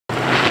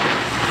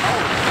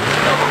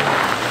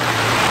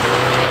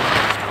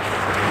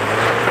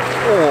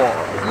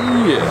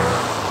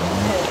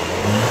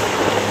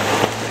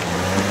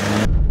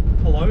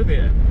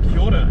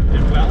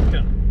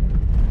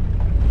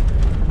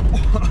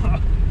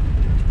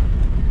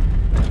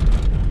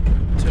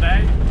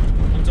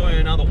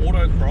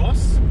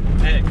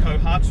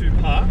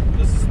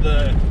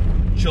the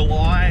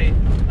July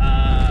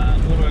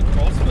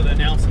Autocross for the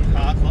Nelson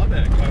Car Club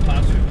at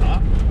Kohatu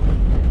Park.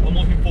 I'm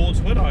looking forward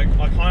to it. I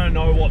kind of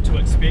know what to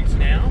expect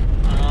now.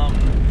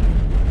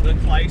 The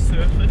clay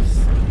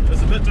surface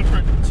is a bit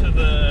different to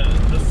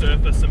the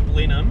surface in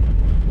Blenheim,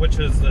 which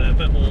is a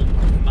bit more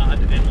mud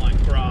and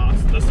like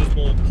grass. This is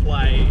more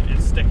clay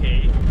and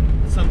sticky.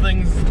 Some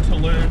things to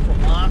learn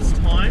from last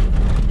time,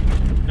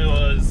 it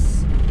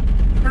was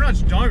pretty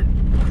much don't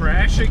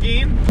crash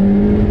again.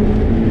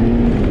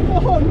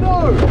 Oh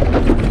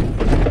no!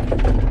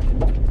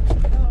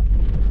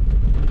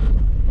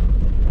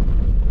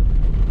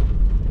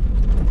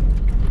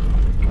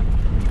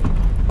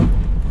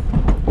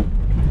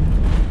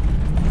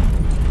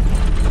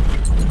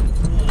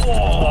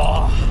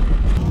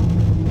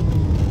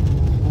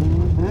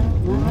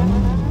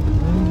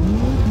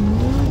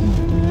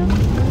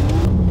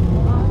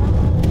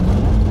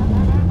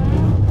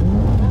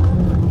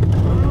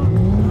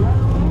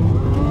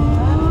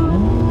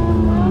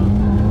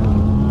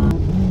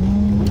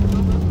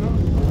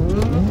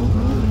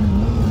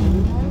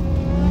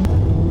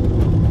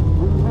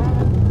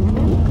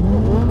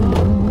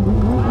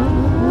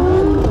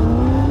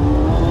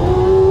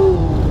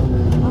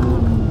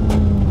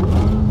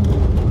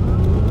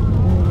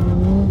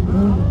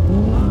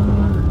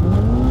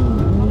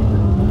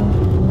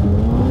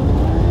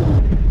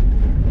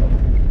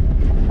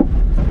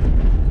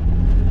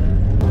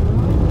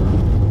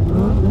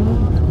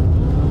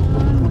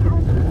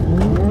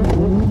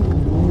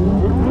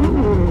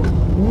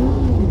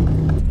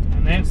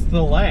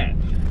 The lap.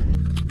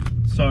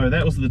 So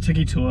that was the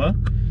Tiki Tour.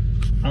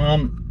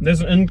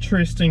 There's an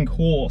interesting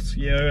course.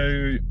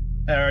 You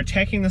are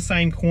attacking the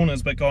same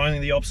corners but going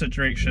in the opposite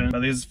direction. But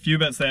there's a few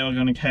bits that are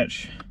going to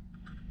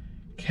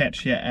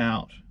catch you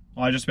out.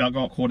 I just about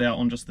got caught out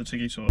on just the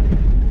Tiki Tour.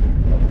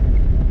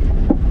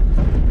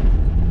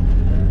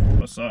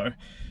 So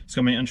it's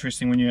going to be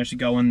interesting when you actually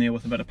go in there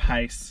with a bit of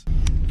pace.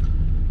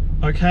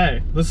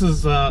 Okay, this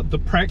is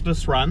the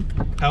practice run.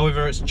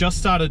 However, it's just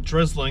started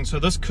drizzling, so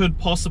this could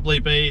possibly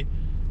be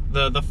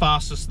the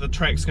fastest the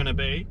track's going to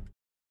be.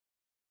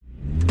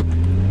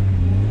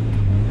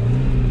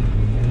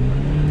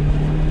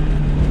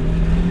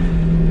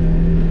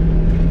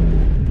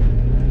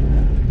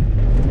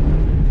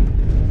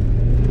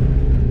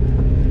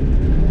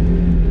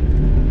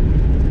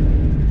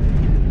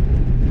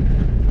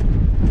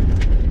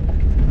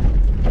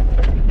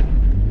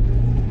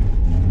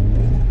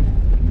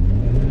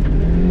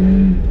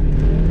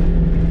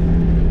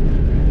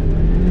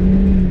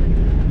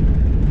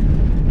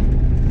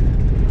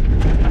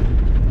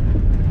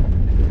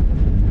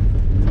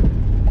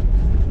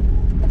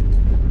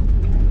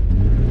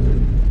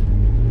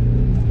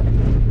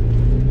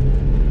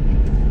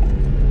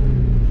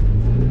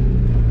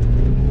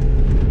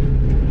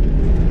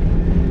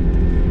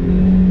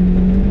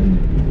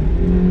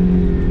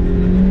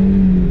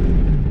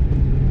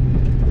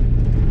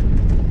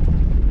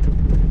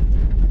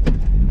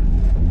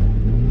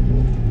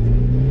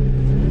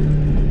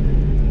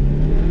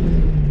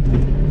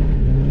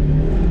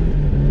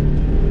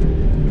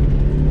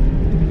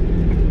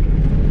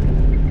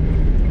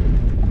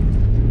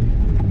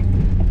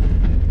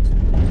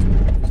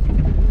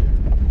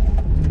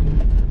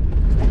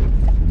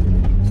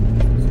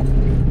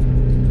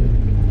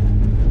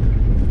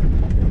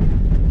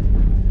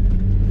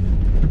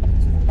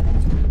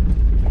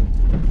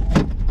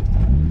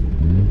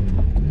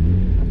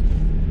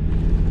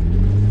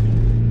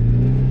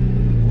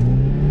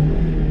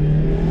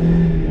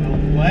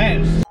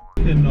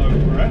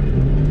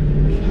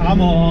 Come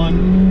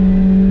on.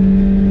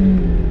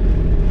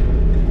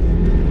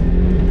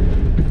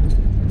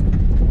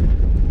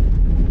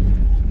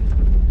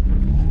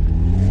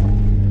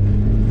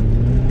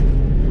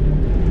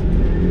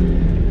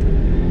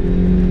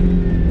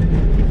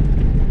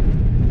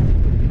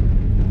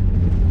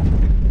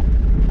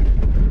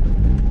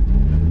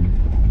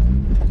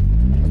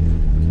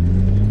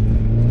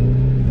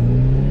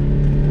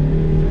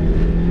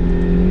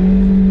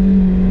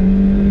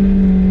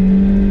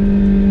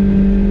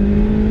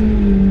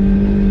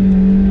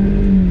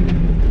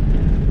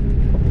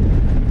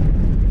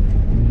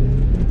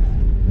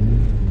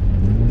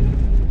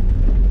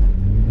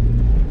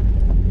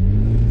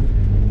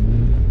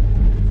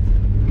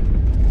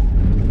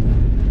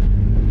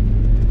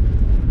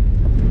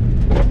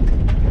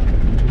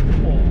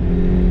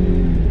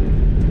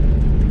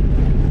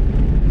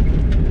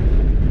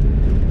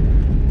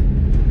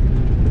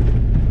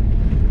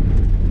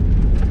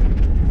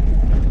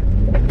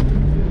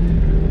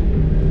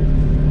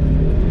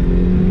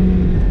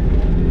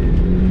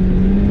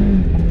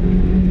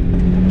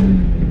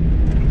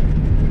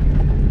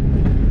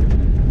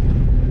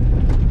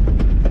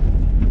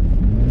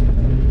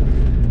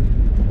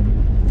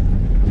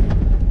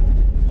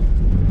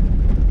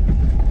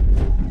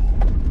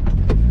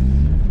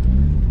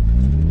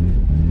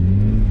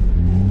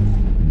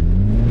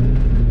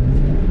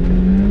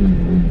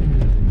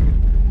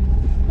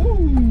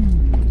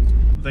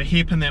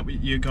 hairpin that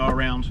you go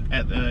around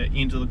at the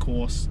end of the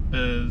course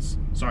is,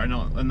 sorry,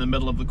 not in the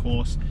middle of the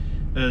course,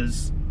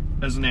 is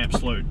is an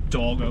absolute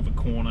dog of a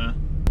corner.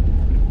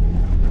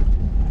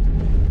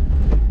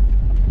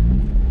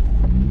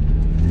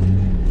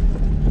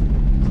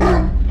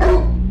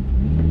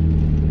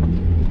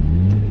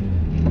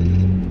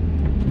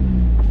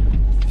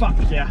 Fuck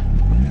yeah.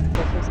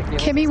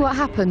 Kimmy, what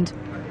happened?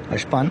 I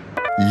spun.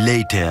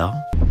 Later.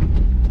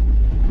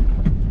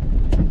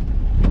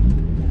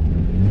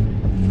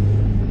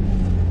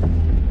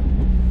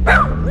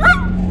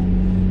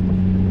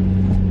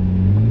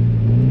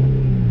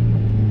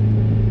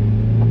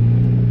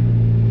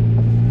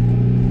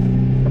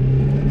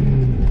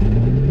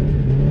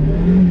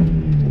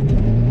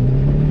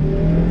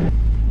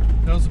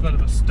 That was a bit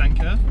of a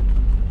stinker.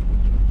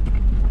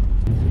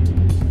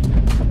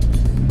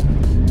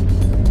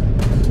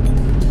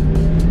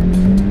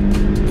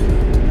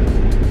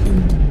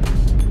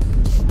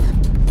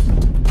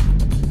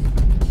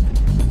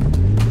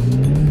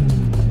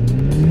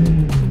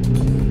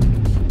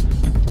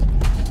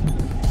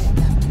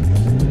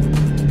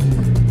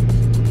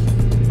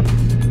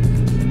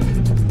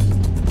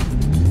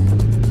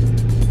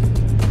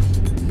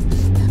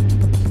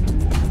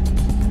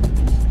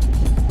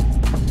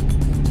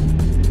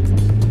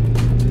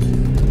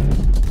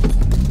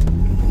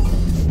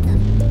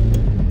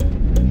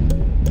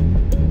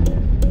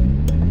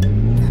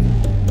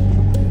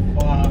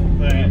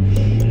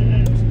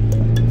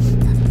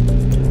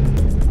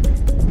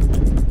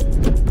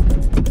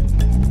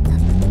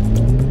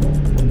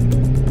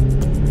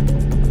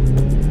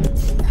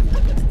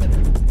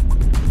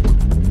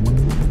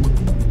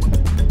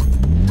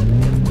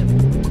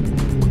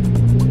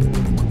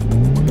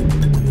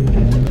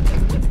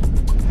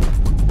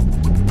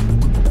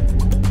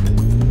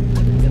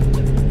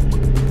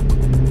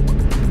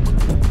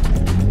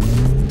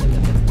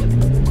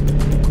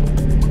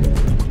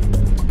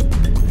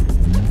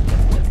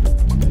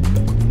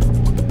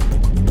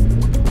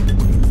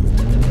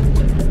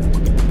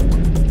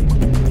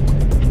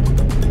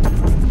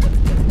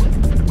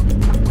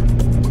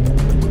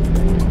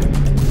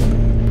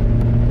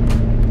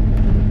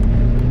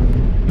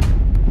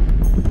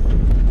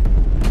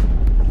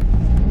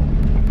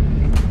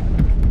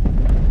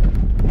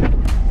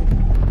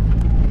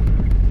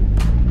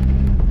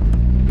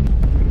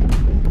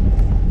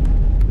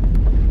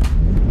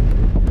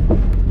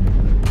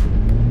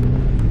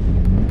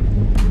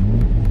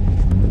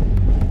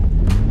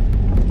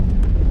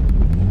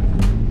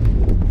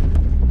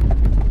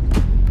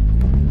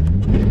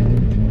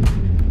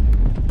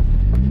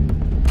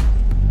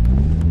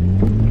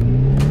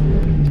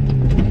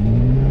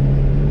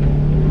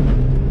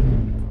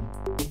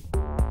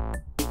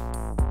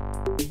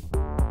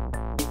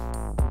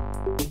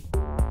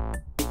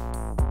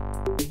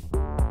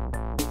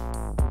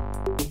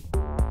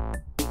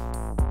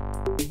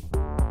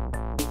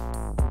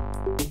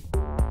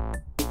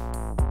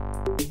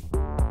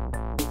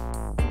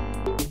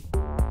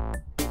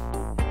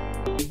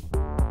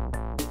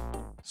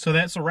 So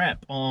that's a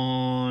wrap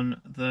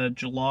on the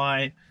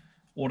July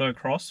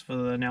Autocross for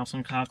the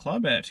Nelson Car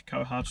Club at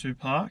Kohatu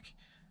Park.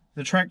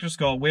 The track just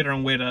got wetter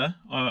and wetter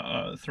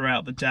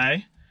throughout the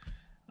day.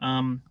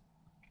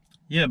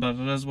 Yeah, but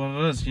it is what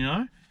it is, you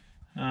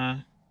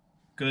know.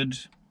 Good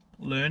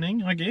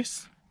learning, I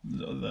guess.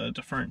 The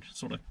different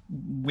sort of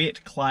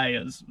wet clay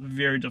is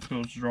very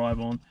difficult to drive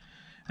on,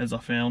 as I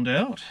found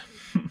out.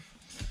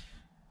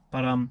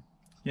 But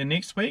yeah,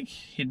 next week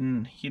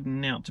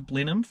heading out to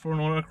Blenheim for an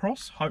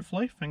autocross.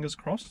 Hopefully, fingers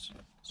crossed,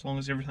 as long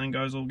as everything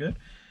goes all good.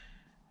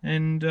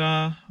 And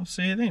I'll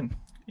see you then.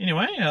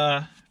 Anyway,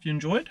 if you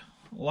enjoyed,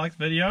 like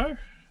the video,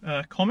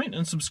 comment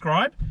and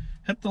subscribe.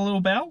 Hit the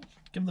little bell,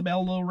 give the bell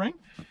a little ring,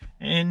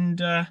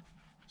 and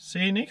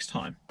see you next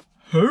time.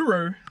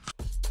 Hooroo!